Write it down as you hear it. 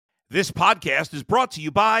This podcast is brought to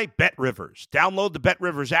you by BetRivers. Download the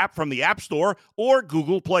BetRivers app from the App Store or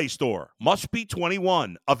Google Play Store. Must be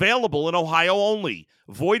 21. Available in Ohio only.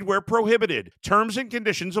 Void where prohibited. Terms and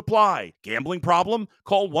conditions apply. Gambling problem?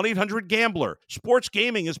 Call 1-800-GAMBLER. Sports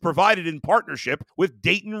gaming is provided in partnership with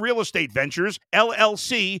Dayton Real Estate Ventures,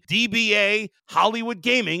 LLC, DBA, Hollywood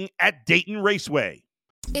Gaming at Dayton Raceway.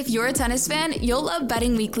 If you're a tennis fan, you'll love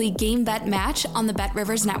Betting Weekly Game Bet Match on the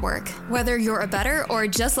BetRivers Network. Whether you're a bettor or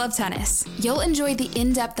just love tennis, you'll enjoy the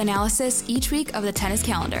in-depth analysis each week of the tennis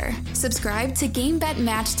calendar. Subscribe to Game Bet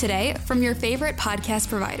Match today from your favorite podcast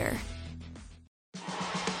provider.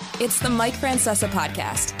 It's the Mike Francesa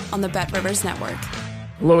Podcast on the BetRivers Network.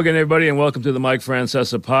 Hello again, everybody, and welcome to the Mike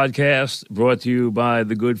Francesa Podcast, brought to you by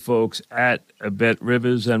the good folks at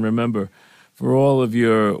BetRivers. And remember, for all of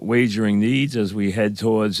your wagering needs as we head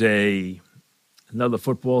towards another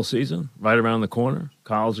football season right around the corner.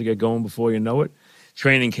 College will get going before you know it.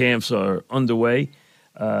 Training camps are underway.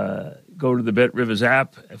 Go to the BetRivers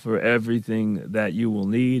app for everything that you will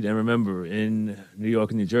need. And remember, in New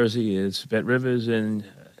York and New Jersey, it's BetRivers. In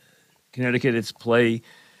Connecticut, it's Play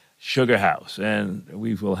Sugar House. And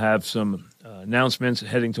we will have some announcements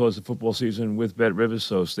heading towards the football season with BetRivers,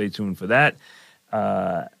 so stay tuned for that.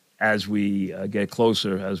 As we get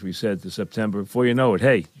closer, as we said, to September. Before you know it,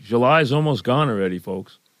 hey, July is almost gone already,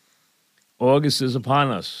 folks. August is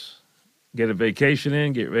upon us. Get a vacation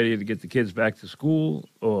in, get ready to get the kids back to school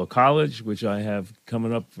or college, which I have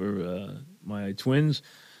coming up for my twins,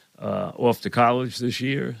 off to college this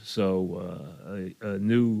year. So a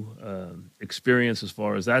new experience as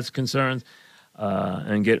far as that's concerned.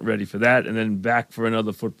 And get ready for that, and then back for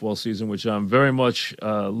another football season, which I'm very much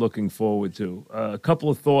looking forward to. A couple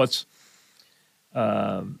of thoughts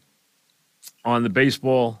on the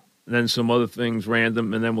baseball, and then some other things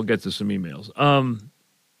random, and then we'll get to some emails.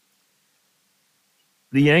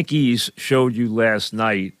 The Yankees showed you last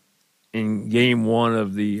night in Game 1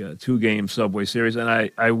 of the two-game Subway Series,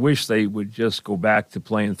 and I wish they would just go back to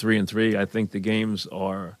playing 3-3. I think the games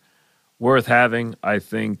are worth having. I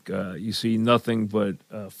think you see nothing but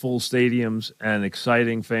full stadiums and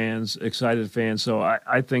excited fans. So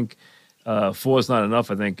I think 4 is not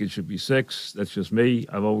enough. I think it should be 6. That's just me.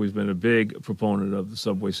 I've always been a big proponent of the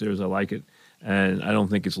Subway Series. I like it, and I don't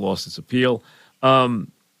think it's lost its appeal. But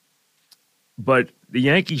the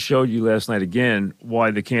Yankees showed you last night again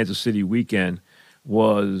why the Kansas City weekend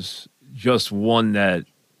was just one that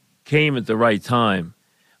came at the right time.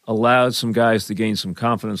 Allowed some guys to gain some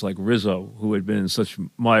confidence, like Rizzo, who had been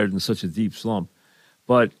mired in such a deep slump.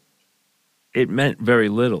 But it meant very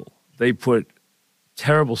little. They put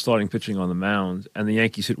terrible starting pitching on the mound, and the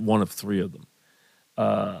Yankees hit 1 of 3 of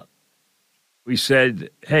them. We said,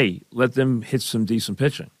 hey, let them hit some decent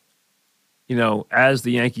pitching. You know, as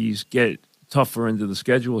the Yankees get tougher into the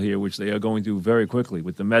schedule here, which they are going to very quickly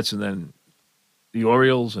with the Mets and then the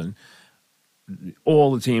Orioles and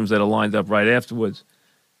all the teams that are lined up right afterwards,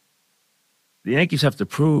 the Yankees have to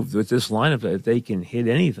prove with this lineup that they can hit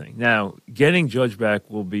anything. Now, getting Judge back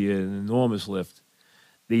will be an enormous lift.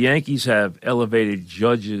 The Yankees have elevated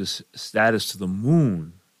Judge's status to the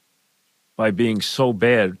moon by being so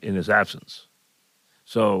bad in his absence.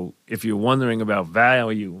 So if you're wondering about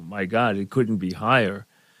value, my God, it couldn't be higher.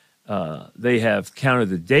 They have counted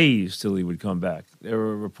the days till he would come back. There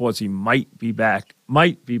are reports he might be back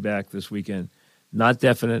this weekend. Not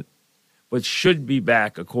definite, but should be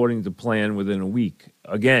back according to plan within a week.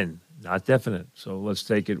 Again, not definite, so let's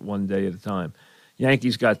take it one day at a time.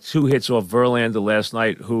 Yankees got 2 hits off Verlander last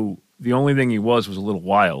night, who the only thing he was a little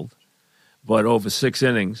wild, but over 6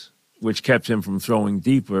 innings, which kept him from throwing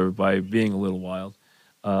deeper by being a little wild,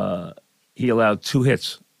 he allowed 2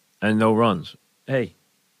 hits and no runs. Hey,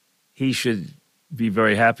 he should be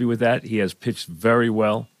very happy with that. He has pitched very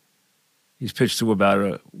well. He's pitched to about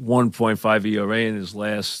a 1.5 ERA in his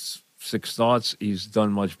last 6 starts. He's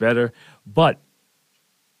done much better. But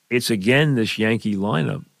it's, again, this Yankee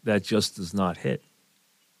lineup that just does not hit.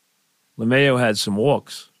 LeMayo had some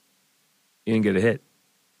walks. He didn't get a hit.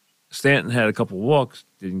 Stanton had a couple walks.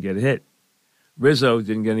 Didn't get a hit. Rizzo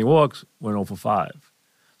didn't get any walks. Went 0 for 5.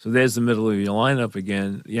 So there's the middle of your lineup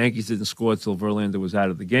again. The Yankees didn't score until Verlander was out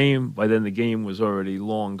of the game. By then the game was already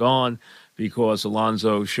long gone because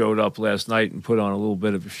Alonso showed up last night and put on a little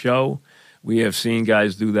bit of a show. We have seen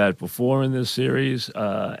guys do that before in this series,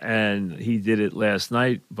 and he did it last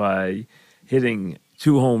night by hitting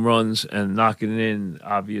 2 home runs and knocking in,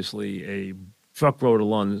 obviously, a truckload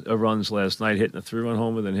of runs last night, hitting a 3-run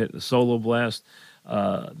homer, then hitting a solo blast.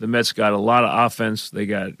 The Mets got a lot of offense. They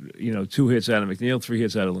got, 2 hits out of McNeil, 3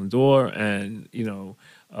 hits out of Lindor, and,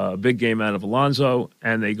 a big game out of Alonso,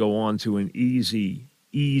 and they go on to an easy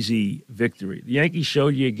easy victory. The Yankees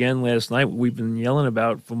showed you again last night what we've been yelling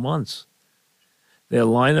about for months. Their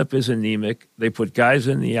lineup is anemic. They put guys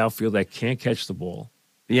in the outfield that can't catch the ball.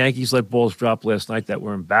 The Yankees let balls drop last night that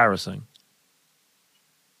were embarrassing,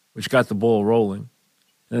 which got the ball rolling.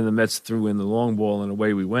 And then the Mets threw in the long ball, and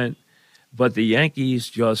away we went. But the Yankees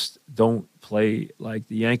just don't play like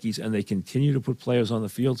the Yankees, and they continue to put players on the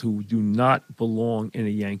field who do not belong in a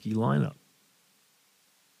Yankee lineup.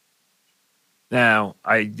 Now,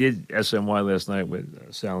 I did SNY last night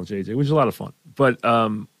with Sal and JJ, which was a lot of fun. But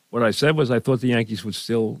what I said was I thought the Yankees would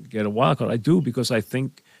still get a wild card. I do, because I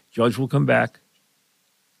think Judge will come back.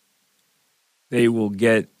 They will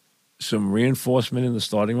get some reinforcement in the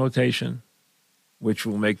starting rotation, which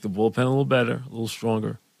will make the bullpen a little better, a little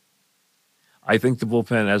stronger. I think the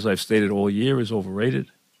bullpen, as I've stated all year, is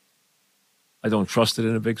overrated. I don't trust it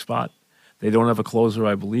in a big spot. They don't have a closer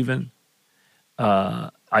I believe in.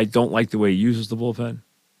 I don't like the way he uses the bullpen.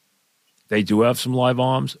 They do have some live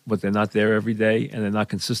arms, but they're not there every day, and they're not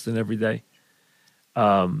consistent every day.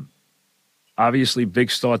 Obviously, big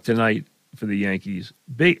start tonight for the Yankees.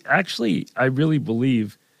 Actually, I really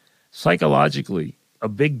believe, psychologically, a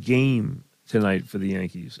big game tonight for the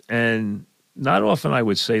Yankees. And not often I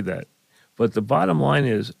would say that. But the bottom line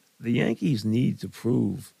is the Yankees need to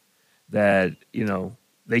prove that,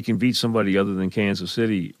 they can beat somebody other than Kansas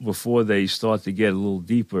City before they start to get a little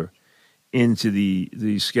deeper into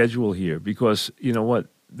the schedule here. Because, you know what?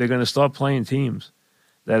 They're going to start playing teams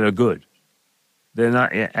that are good. They're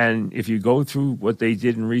not, and if you go through what they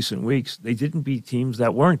did in recent weeks, they didn't beat teams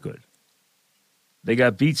that weren't good. They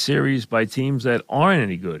got beat series by teams that aren't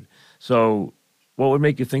any good. So what would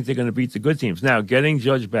make you think they're going to beat the good teams? Now, getting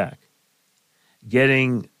Judge back,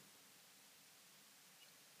 getting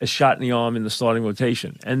a shot in the arm in the starting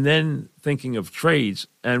rotation, and then thinking of trades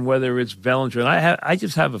and whether it's Bellinger. And I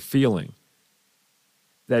just have a feeling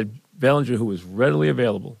that Bellinger, who is readily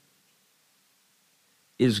available,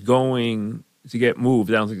 is going to get moved.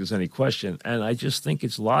 I don't think there's any question. And I just think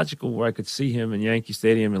it's logical where I could see him in Yankee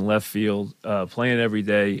Stadium in left field, playing every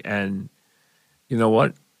day, and you know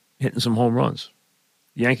what? Hitting some home runs.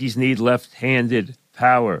 The Yankees need left-handed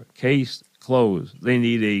power, case closed. They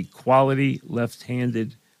need a quality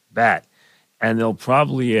left-handed bat, and they'll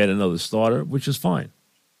probably add another starter, which is fine.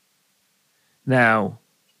 Now,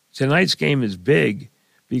 tonight's game is big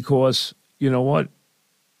because, you know what?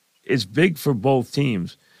 It's big for both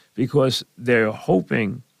teams because they're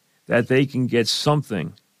hoping that they can get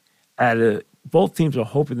something both teams are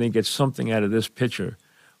hoping they get something out of this pitcher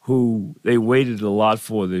who they waited a lot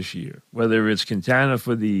for this year, whether it's Quintana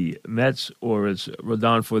for the Mets or it's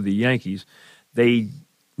Rodon for the Yankees. They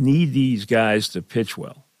need these guys to pitch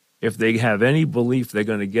well. If they have any belief they're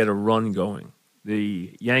going to get a run going,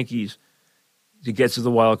 the Yankees to get to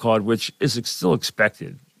the wild card, which is still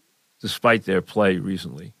expected despite their play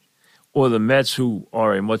recently, or the Mets, who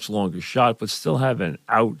are a much longer shot but still have an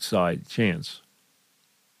outside chance.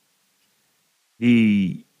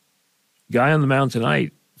 The guy on the mound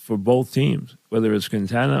tonight for both teams, whether it's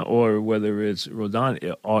Quintana or whether it's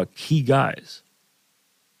Rodon, are key guys,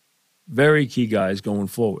 very key guys going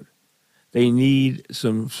forward. They need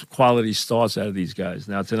some quality starts out of these guys.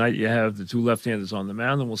 Now, tonight you have the two left-handers on the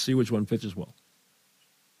mound, and we'll see which one pitches well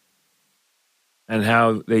and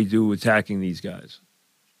how they do attacking these guys.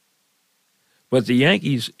 But the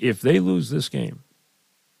Yankees, if they lose this game,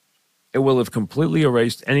 it will have completely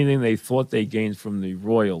erased anything they thought they gained from the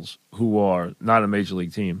Royals, who are not a major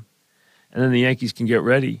league team. And then the Yankees can get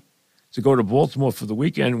ready to go to Baltimore for the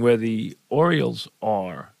weekend, where the Orioles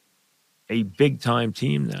are a big-time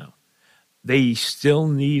team now. They still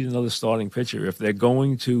need another starting pitcher. If they're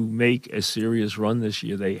going to make a serious run this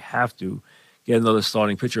year, they have to get another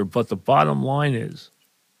starting pitcher. But the bottom line is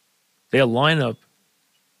their lineup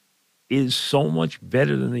is so much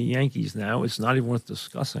better than the Yankees now, it's not even worth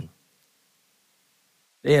discussing.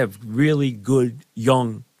 They have really good,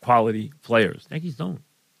 young, quality players. Yankees don't.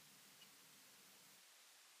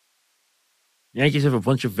 Yankees have a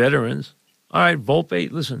bunch of veterans. All right,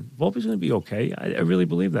 Volpe, listen, Volpe's going to be okay. I really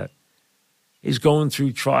believe that. He's going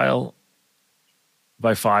through trial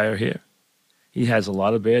by fire here. He has a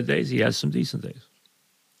lot of bad days. He has some decent days.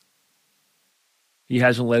 He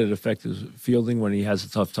hasn't let it affect his fielding when he has a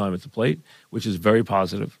tough time at the plate, which is very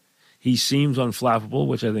positive. He seems unflappable,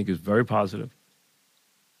 which I think is very positive.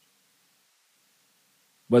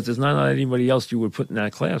 But there's not anybody else you would put in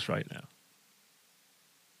that class right now.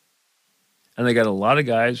 And they got a lot of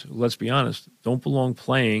guys who, let's be honest, don't belong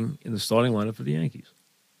playing in the starting lineup for the Yankees.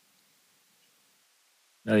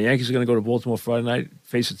 Now, the Yankees are going to go to Baltimore Friday night,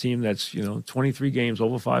 face a team that's, 23 games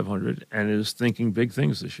over 500 and is thinking big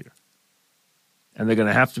things this year. And they're going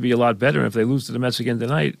to have to be a lot better. If they lose to the Mets again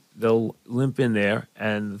tonight, they'll limp in there,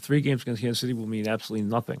 and the 3 games against Kansas City will mean absolutely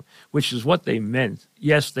nothing, which is what they meant.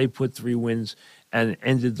 Yes, they put 3 wins and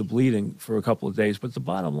ended the bleeding for a couple of days, but the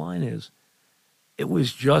bottom line is it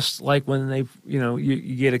was just like when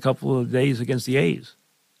you get a couple of days against the A's.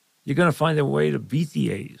 You're going to find a way to beat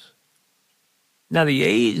the A's. Now, the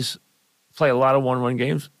A's play a lot of one-run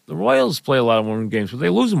games. The Royals play a lot of one-run games, but they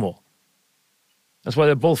lose them all. That's why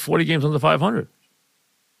they're both 40 games under 500.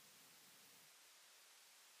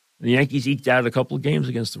 The Yankees eked out a couple of games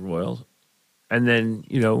against the Royals and then,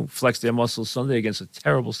 flexed their muscles Sunday against a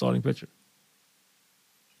terrible starting pitcher.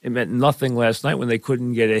 It meant nothing last night when they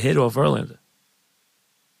couldn't get a hit off Verlander.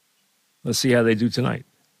 Let's see how they do tonight.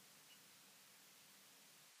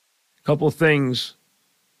 A couple of things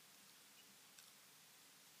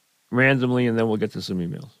randomly, and then we'll get to some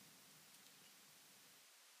emails.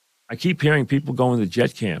 I keep hearing people going to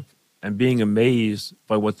Jet camp and being amazed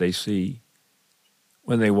by what they see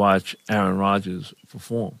when they watch Aaron Rodgers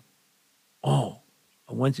perform. Oh,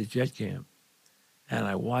 I went to Jet camp and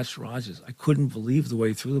I watched Rodgers. I couldn't believe the way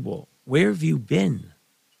he threw the ball. Where have you been?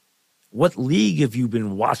 What league have you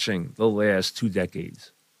been watching the last 2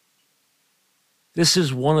 decades? This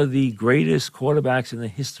is one of the greatest quarterbacks in the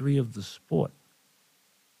history of the sport.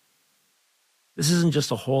 This isn't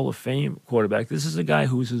just a Hall of Fame quarterback. This is a guy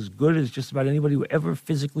who's as good as just about anybody who ever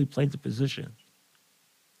physically played the position.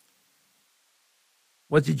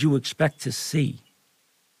 What did you expect to see?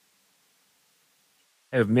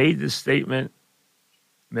 I have made this statement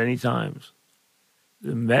many times.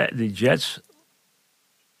 The Jets'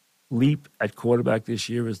 leap at quarterback this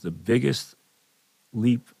year is the biggest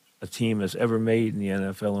leap a team has ever made in the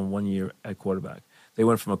NFL in 1 year at quarterback. They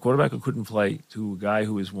went from a quarterback who couldn't play to a guy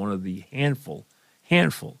who is one of the handful,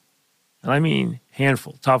 and I mean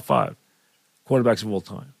handful, top 5 quarterbacks of all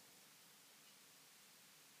time.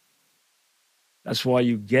 That's why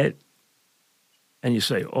you get, and you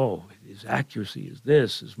say, oh, his accuracy is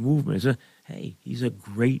this, his movement is hey, he's a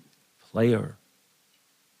great player.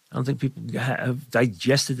 I don't think people have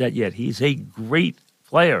digested that yet. He's a great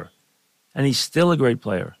player, and he's still a great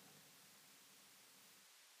player.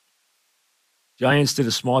 Giants did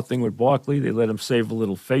a smart thing with Barkley. They let him save a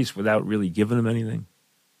little face without really giving him anything.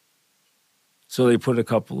 So they put a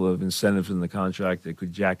couple of incentives in the contract that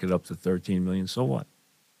could jack it up to $13 million. So what?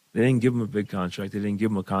 They didn't give him a big contract. They didn't give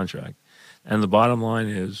him a contract. And the bottom line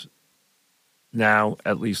is now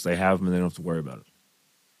at least they have him and they don't have to worry about it.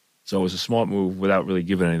 So it was a smart move without really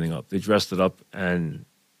giving anything up. They dressed it up and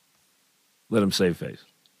let him save face.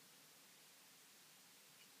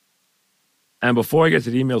 And before I get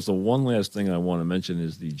to the emails, the one last thing I want to mention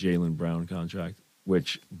is the Jaylen Brown contract,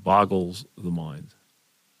 which boggles the mind.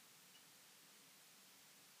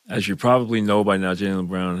 As you probably know by now, Jaylen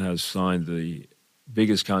Brown has signed the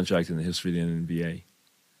biggest contract in the history of the NBA.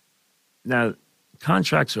 Now,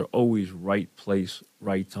 contracts are always right place,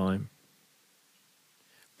 right time.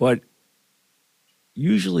 But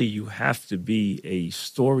usually you have to be a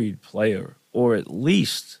storied player or at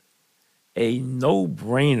least a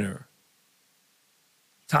no-brainer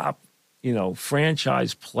top,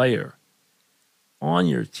 franchise player on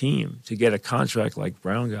your team to get a contract like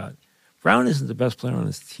Brown got. Brown isn't the best player on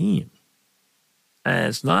his team.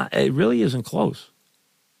 And it really isn't close.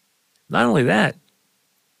 Not only that,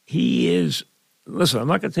 he is, listen, I'm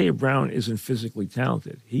not going to tell you Brown isn't physically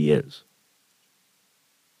talented. He is.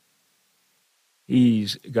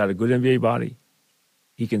 He's got a good NBA body.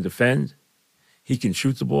 He can defend. He can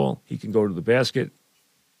shoot the ball. He can go to the basket.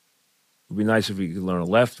 It would be nice if he could learn a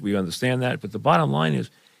left. We understand that. But the bottom line is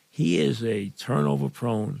he is a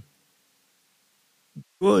turnover-prone,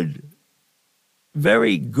 good,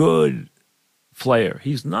 very good player.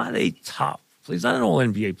 He's not a top. He's not an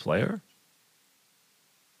all-NBA player.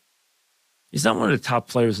 He's not one of the top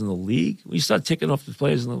players in the league. When you start ticking off the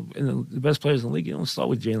players the best players in the league, you don't start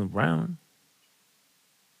with Jaylen Brown.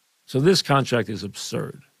 So this contract is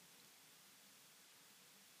absurd.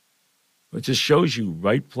 It just shows you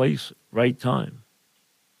right place, right time.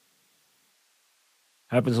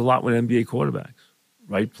 Happens a lot with NBA quarterbacks.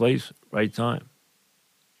 Right place, right time.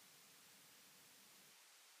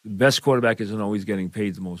 The best quarterback isn't always getting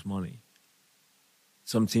paid the most money.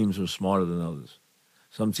 Some teams are smarter than others.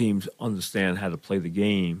 Some teams understand how to play the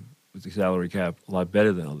game with the salary cap a lot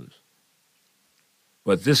better than others.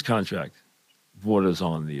 But this contract borders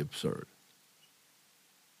on the absurd.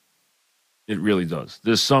 It really does.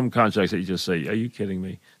 There's some contracts that you just say, are you kidding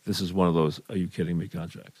me? This is one of those, are you kidding me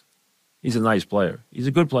contracts. He's a nice player. He's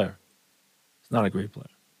a good player. He's not a great player.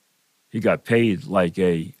 He got paid like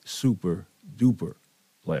a super duper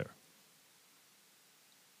player.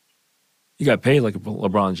 He got paid like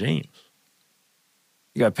LeBron James.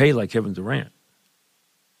 He got paid like Kevin Durant.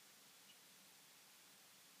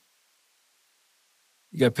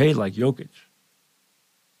 He got paid like Jokic.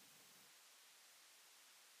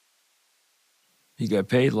 He got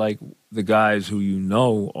paid like the guys who you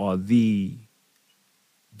know are the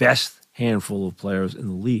best handful of players in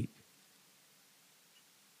the league.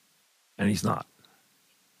 And he's not.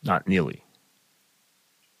 Not nearly.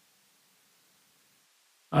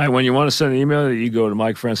 All right, when you want to send an email, you go to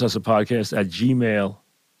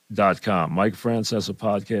MikeFrancesapodcast@gmail.com.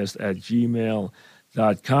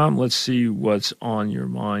 MikeFrancesapodcast@gmail.com. Let's see what's on your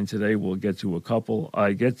mind today. We'll get to a couple.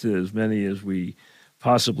 I get to as many as we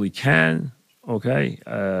possibly can. Okay?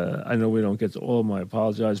 I know we don't get to all of them. I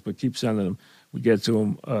apologize, but keep sending them. We get to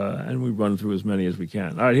them, and we run through as many as we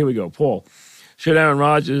can. All right, here we go. Paul. Should Aaron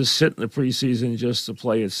Rodgers sit in the preseason just to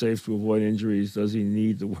play it safe to avoid injuries? Does he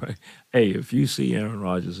need to work? Hey, if you see Aaron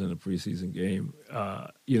Rodgers in a preseason game,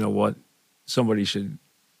 you know what? Somebody should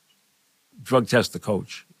drug test the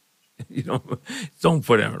coach. Don't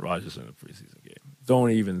put Aaron Rodgers in a preseason game. Don't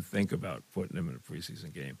even think about putting him in a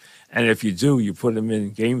preseason game. And if you do, you put him in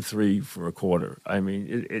game 3 for a quarter. I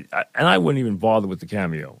mean, and I wouldn't even bother with the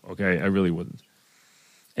cameo, okay? I really wouldn't.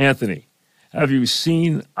 Anthony. Have you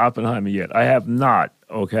seen Oppenheimer yet? I have not,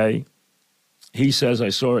 okay? He says I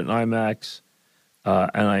saw it in IMAX,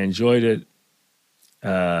 and I enjoyed it.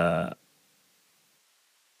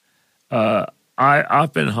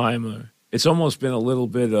 Oppenheimer, it's almost been a little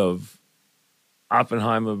bit of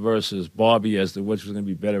Oppenheimer versus Barbie as to which was going to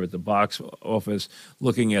be better at the box office,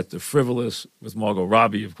 looking at the Frivolous with Margot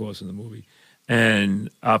Robbie, of course, in the movie, and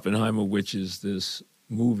Oppenheimer, which is this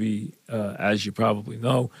movie, as you probably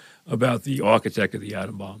know, about the architect of the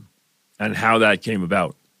atom bomb and how that came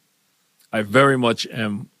about. I very much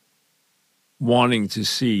am wanting to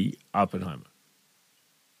see Oppenheimer.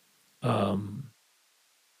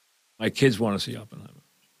 My kids want to see Oppenheimer.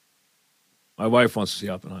 My wife wants to see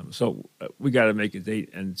Oppenheimer. So we got to make a date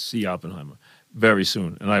and see Oppenheimer very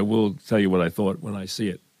soon. And I will tell you what I thought when I see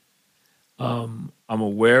it. I'm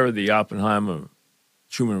aware of the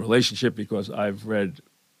Oppenheimer-Truman relationship because I've read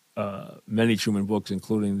many Truman books,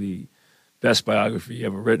 including the best biography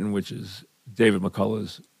ever written, which is David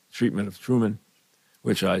McCullough's Treatment of Truman,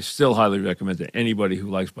 which I still highly recommend to anybody who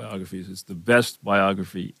likes biographies. It's the best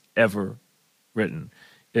biography ever written.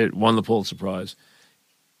 It won the Pulitzer Prize.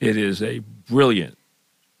 It is a brilliant,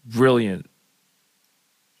 brilliant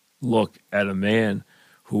look at a man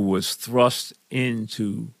who was thrust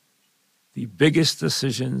into the biggest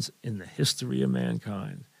decisions in the history of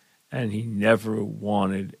mankind, and he never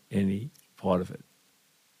wanted any part of it.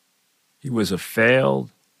 He was a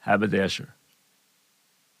failed haberdasher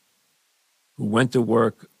who went to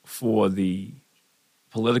work for the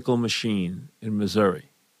political machine in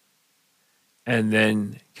Missouri and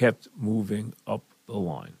then kept moving up the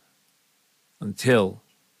line until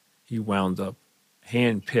he wound up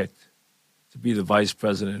handpicked to be the vice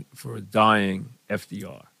president for a dying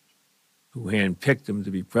FDR, who handpicked him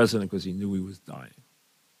to be president because he knew he was dying.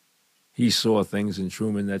 He saw things in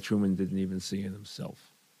Truman that Truman didn't even see in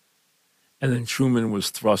himself. And then Truman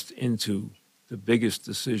was thrust into the biggest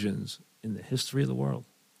decisions in the history of the world.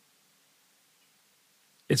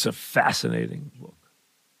 It's a fascinating book.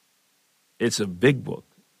 It's a big book.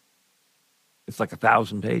 It's like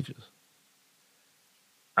 1,000 pages.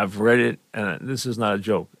 I've read it, and this is not a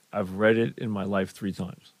joke. I've read it in my life 3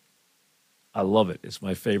 times. I love it. It's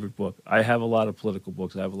my favorite book. I have a lot of political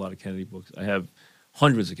books. I have a lot of Kennedy books. I have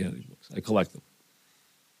hundreds of Kennedy books. I collect them.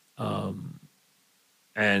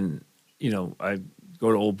 And, I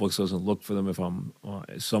go to old bookstores and look for them if I'm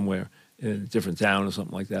somewhere in a different town or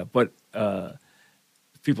something like that. But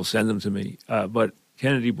people send them to me. But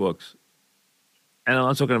Kennedy books, and I'm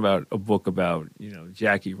not talking about a book about,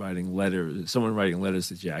 Jackie writing letters, someone writing letters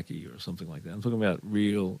to Jackie or something like that. I'm talking about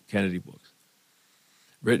real Kennedy books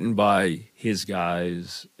written by his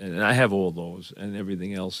guys. And I have all those and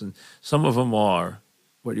everything else. And some of them are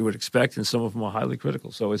what you would expect, and some of them are highly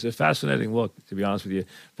critical. So it's a fascinating look, to be honest with you.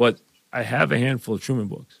 But I have a handful of Truman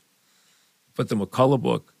books. But the McCullough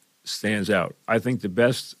book stands out. I think the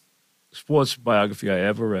best sports biography I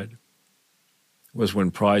ever read was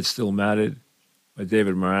When Pride Still Mattered by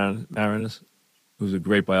David Marinus, who's a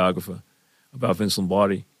great biographer about Vince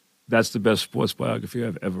Lombardi. That's the best sports biography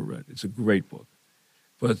I've ever read. It's a great book.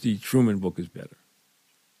 But the Truman book is better.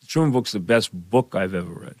 The Truman book's the best book I've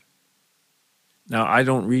ever read. Now, I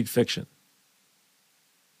don't read fiction.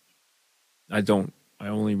 I don't. I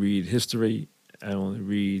only read history. I only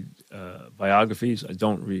read biographies. I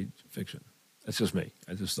don't read fiction. That's just me.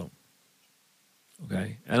 I just don't.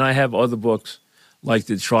 Okay? And I have other books like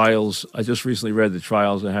the trials. I just recently read The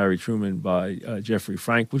Trials of Harry Truman by Jeffrey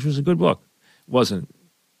Frank, which was a good book. It wasn't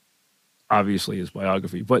obviously his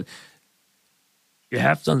biography, but you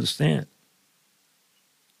have to understand,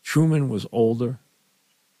 Truman was older.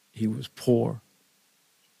 He was poor.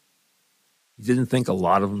 He didn't think a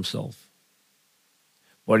lot of himself,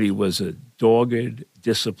 but he was a dogged,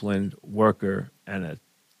 disciplined worker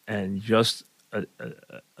and just a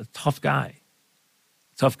tough guy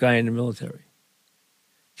in the military.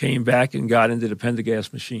 Came back and got into the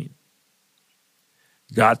Pendergast machine.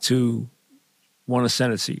 Won a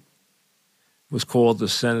Senate seat. Was called the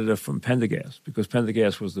senator from Pendergast because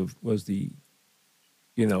Pendergast was the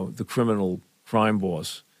criminal crime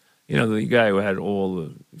boss. The guy who had all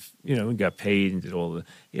the, he got paid and did all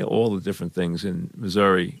the different things in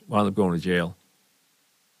Missouri, wound up going to jail.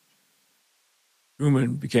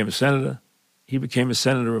 Truman became a senator. He became a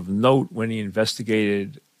senator of note when he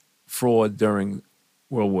investigated fraud during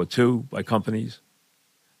World War II by companies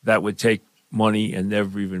that would take money and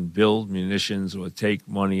never even build munitions or take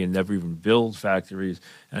money and never even build factories.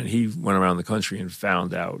 And he went around the country and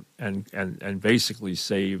found out and basically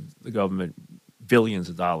saved the government billions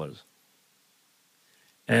of dollars.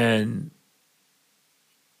 And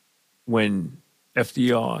when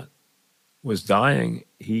FDR was dying,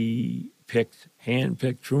 he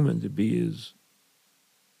handpicked Truman to be his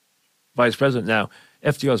vice president. Now,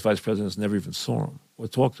 FDR's vice presidents never even saw him or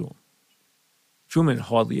talked to him. Truman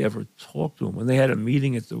hardly ever talked to him. When they had a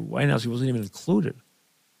meeting at the White House, he wasn't even included.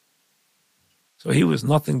 So he was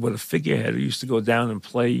nothing but a figurehead who used to go down and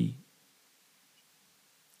play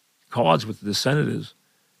cards with the senators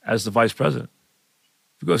as the vice president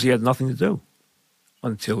because he had nothing to do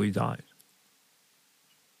until he died.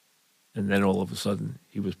 And then all of a sudden,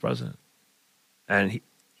 he was president. And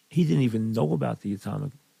he didn't even know about the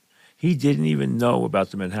atomic. He didn't even know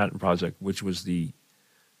about the Manhattan Project, which was the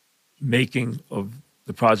making of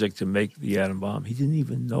the project to make the atom bomb. He didn't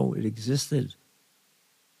even know it existed.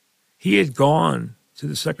 He had gone to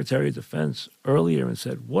the Secretary of Defense earlier and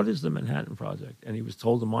said, "What is the Manhattan Project?" And he was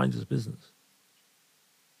told to mind his business.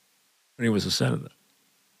 And he was a senator.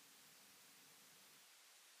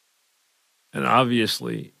 And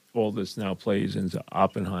obviously, all this now plays into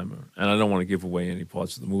Oppenheimer. And I don't want to give away any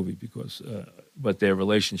parts of the movie but their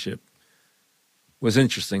relationship was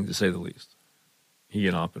interesting to say the least. He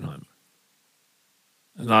and Oppenheimer.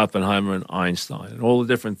 And Oppenheimer and Einstein and all the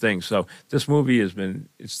different things. So this movie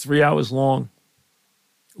it's 3 hours long,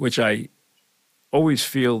 which I always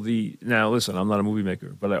feel now listen, I'm not a movie maker,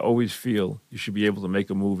 but I always feel you should be able to make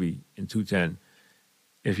a movie in 2:10.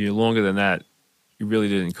 If you're longer than that, you really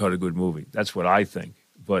didn't cut a good movie. That's what I think,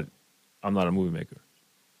 but I'm not a movie maker.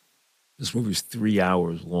 This movie's 3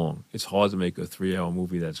 hours long. It's hard to make a 3-hour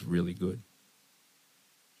movie that's really good.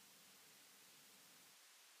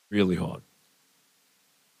 Really hard.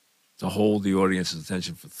 To hold the audience's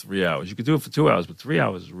attention for 3 hours. You could do it for 2 hours, but 3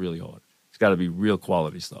 hours is really hard. It's got to be real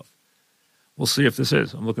quality stuff. We'll see if this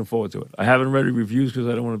is. I'm looking forward to it. I haven't read reviews because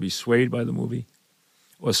I don't want to be swayed by the movie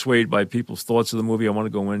or swayed by people's thoughts of the movie. I want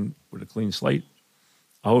to go in with a clean slate.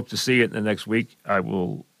 I hope to see it in the next week. I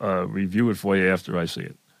will review it for you after I see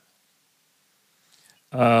it.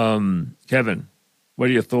 Kevin, what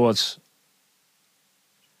are your thoughts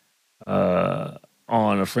on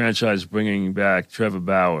a franchise bringing back Trevor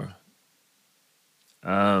Bauer?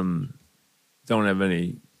 Don't have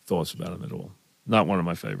any thoughts about him at all. Not one of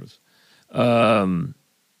my favorites.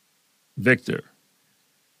 Victor,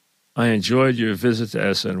 I enjoyed your visit to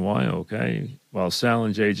SNY, okay? While Sal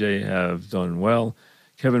and JJ have done well,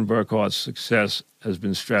 Kevin Burkhardt's success has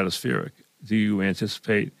been stratospheric. Did you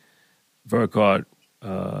anticipate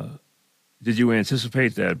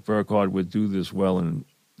that Burkhardt would do this well in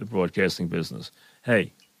the broadcasting business?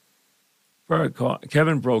 Hey,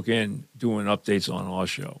 Kevin broke in doing updates on our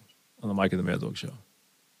show, on the Mike and the Mad Dog show.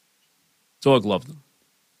 Dog loved him.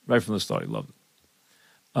 Right from the start, he loved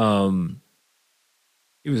him.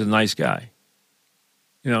 He was a nice guy.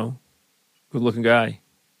 Good-looking guy.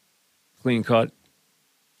 Clean cut.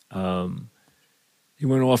 He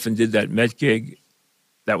went off and did that Met gig.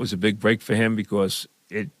 That was a big break for him because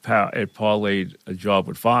it parlayed a job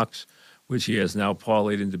with Fox, which he has now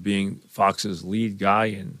parlayed into being Fox's lead guy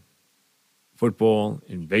in football,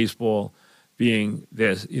 in baseball, being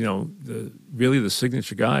this, really the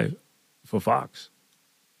signature guy for Fox.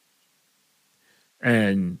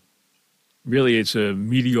 And really, it's a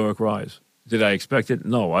meteoric rise. Did I expect it?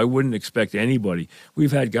 No, I wouldn't expect anybody.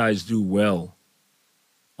 We've had guys do well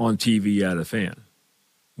on TV out of fan.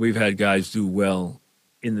 We've had guys do well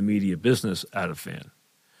in the media business out of fan.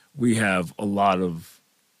 We have a lot of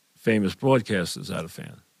famous broadcasters out of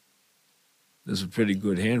fan. There's a pretty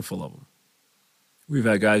good handful of them. We've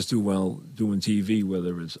had guys do well doing TV,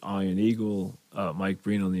 whether it's Iron Eagle, Mike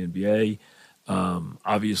Breen on the NBA,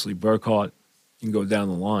 obviously Burkhart. You can go down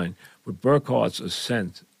the line. But Burkhart's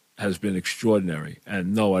ascent has been extraordinary.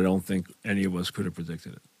 And no, I don't think any of us could have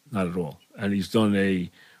predicted it. Not at all. And he's done a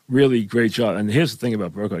really great job. And here's the thing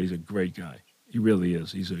about Burkhart. He's a great guy. He really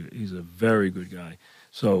is. He's a very good guy.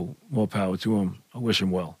 So more power to him. I wish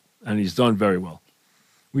him well. And he's done very well.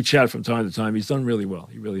 We chat from time to time. He's done really well.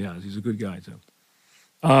 He really has. He's a good guy, too.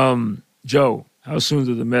 Joe, how soon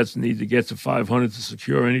do the Mets need to get to 500 to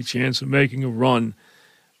secure any chance of making a run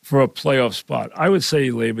for a playoff spot? I would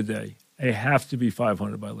say Labor Day. They have to be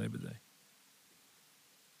 500 by Labor Day.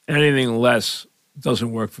 Anything less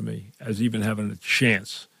doesn't work for me as even having a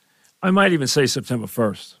chance. I might even say September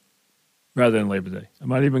 1st rather than Labor Day. I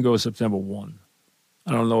might even go September 1.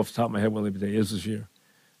 I don't know off the top of my head what Labor Day is this year.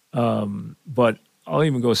 But I'll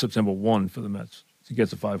even go September 1 for the Mets to get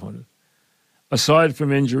to 500. Aside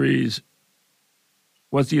from injuries,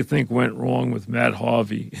 what do you think went wrong with Matt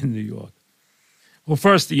Harvey in New York? Well,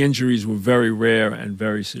 first, the injuries were very rare and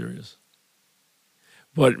very serious.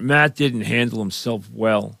 But Matt didn't handle himself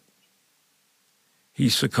well. He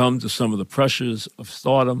succumbed to some of the pressures of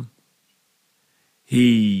stardom.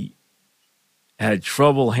 He had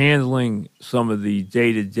trouble handling some of the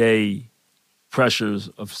day-to-day pressures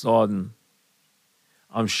of stardom.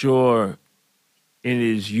 I'm sure in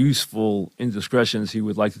his youthful indiscretions, he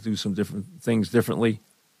would like to do some different things differently.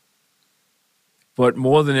 But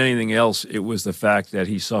more than anything else, it was the fact that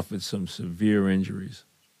he suffered some severe injuries,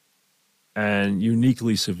 and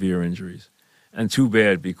uniquely severe injuries. And too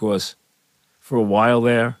bad, because for a while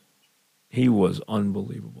there, he was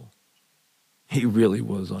unbelievable. He really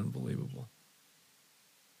was unbelievable.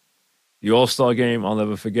 The All-Star game, I'll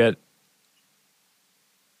never forget.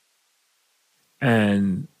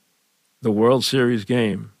 And the World Series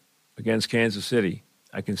game against Kansas City,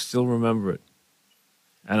 I can still remember it.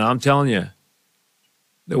 And I'm telling you,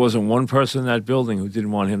 there wasn't one person in that building who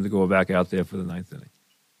didn't want him to go back out there for the ninth inning.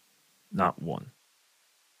 Not one.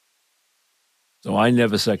 So I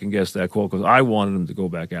never second-guessed that call because I wanted him to go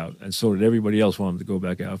back out, and so did everybody else want him to go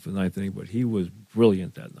back out for the ninth inning, but he was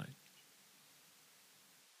brilliant that night.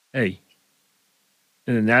 Hey,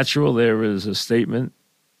 in the natural, there is a statement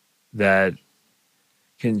that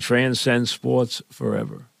can transcend sports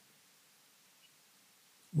forever.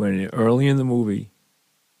 When early in the movie,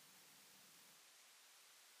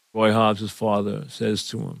 Roy Hobbs' father says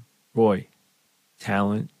to him, Roy,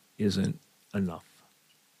 talent isn't enough.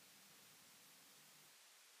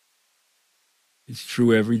 It's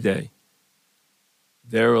true every day.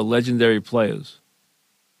 There are legendary players.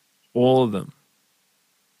 All of them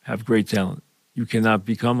have great talent. You cannot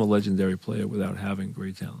become a legendary player without having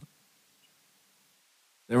great talent.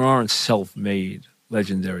 There aren't self-made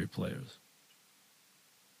legendary players.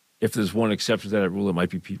 If there's one exception to that rule, it might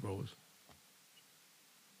be Pete Rose.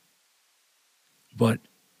 But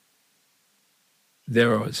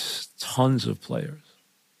there are tons of players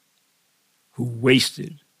who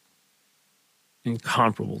wasted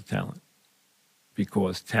incomparable talent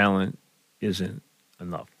because talent isn't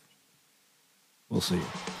enough. We'll see you.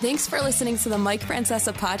 Thanks for listening to the Mike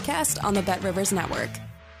Francesa podcast on the Bet Rivers Network.